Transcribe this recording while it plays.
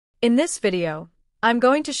In this video, I'm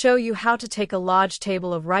going to show you how to take a large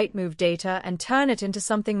table of Rightmove data and turn it into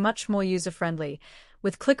something much more user-friendly,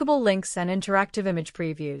 with clickable links and interactive image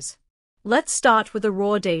previews. Let's start with the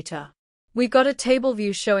raw data. We've got a table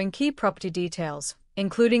view showing key property details,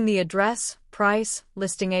 including the address, price,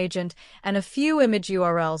 listing agent, and a few image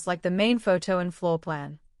URLs like the main photo and floor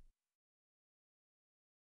plan.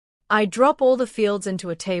 I drop all the fields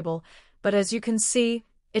into a table, but as you can see,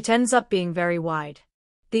 it ends up being very wide.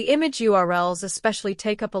 The image URLs especially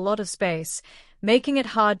take up a lot of space, making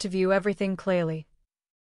it hard to view everything clearly.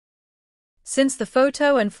 Since the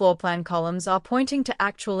photo and floor plan columns are pointing to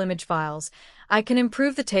actual image files, I can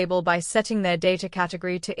improve the table by setting their data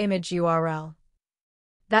category to image URL.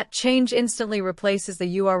 That change instantly replaces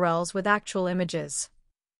the URLs with actual images.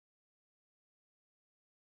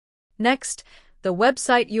 Next, the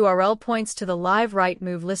website URL points to the live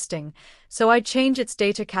Rightmove listing, so I change its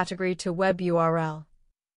data category to web URL.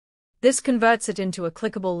 This converts it into a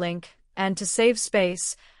clickable link, and to save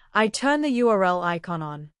space, I turn the URL icon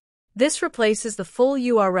on. This replaces the full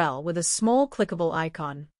URL with a small clickable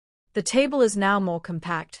icon. The table is now more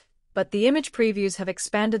compact, but the image previews have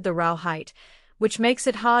expanded the row height, which makes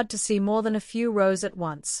it hard to see more than a few rows at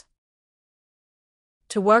once.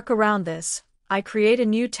 To work around this, I create a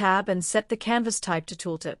new tab and set the canvas type to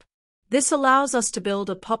Tooltip. This allows us to build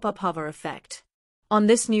a pop-up hover effect. On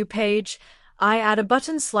this new page, I add a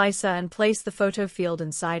button slicer and place the photo field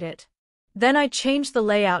inside it. Then I change the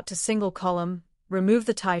layout to single column, remove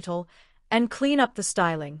the title, and clean up the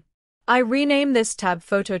styling. I rename this tab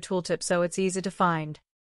Photo Tooltip so it's easy to find.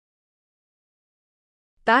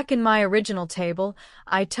 Back in my original table,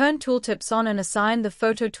 I turn Tooltips on and assign the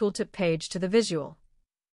Photo Tooltip page to the visual.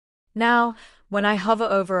 Now, when I hover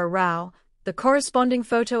over a row, the corresponding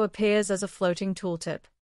photo appears as a floating tooltip.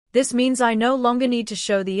 This means I no longer need to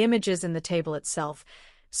show the images in the table itself,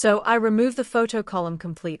 so I remove the photo column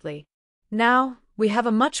completely. Now, we have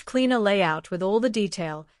a much cleaner layout with all the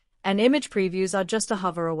detail, and image previews are just a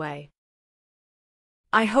hover away.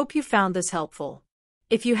 I hope you found this helpful.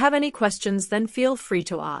 If you have any questions, then feel free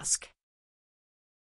to ask.